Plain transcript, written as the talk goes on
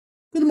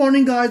Good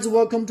morning, guys.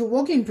 Welcome to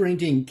Walking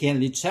Printing.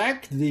 Kindly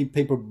check the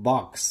paper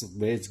box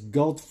with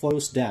gold foil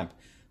stamp,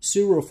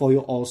 silver foil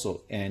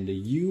also, and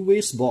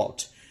UV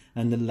spot.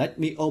 And let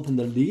me open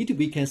the lid.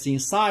 We can see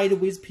inside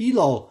with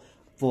pillow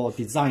for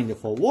designed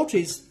for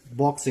watches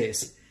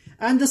boxes.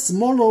 And the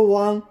smaller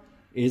one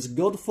is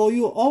gold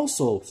foil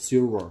also,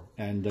 silver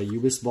and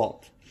UV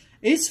spot.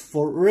 It's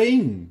for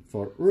ring,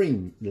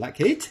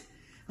 like it.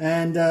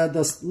 And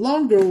the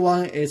longer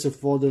one is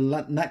for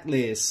the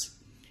necklace.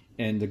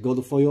 And the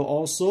gold foil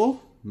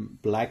also,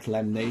 black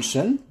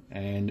lamination,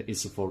 and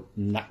it's for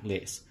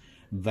necklace.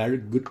 Very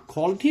good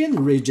quality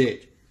and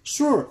rigid.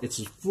 Sure,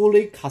 it's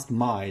fully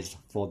customized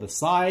for the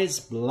size,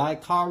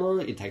 black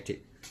color, etc.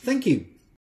 Thank you.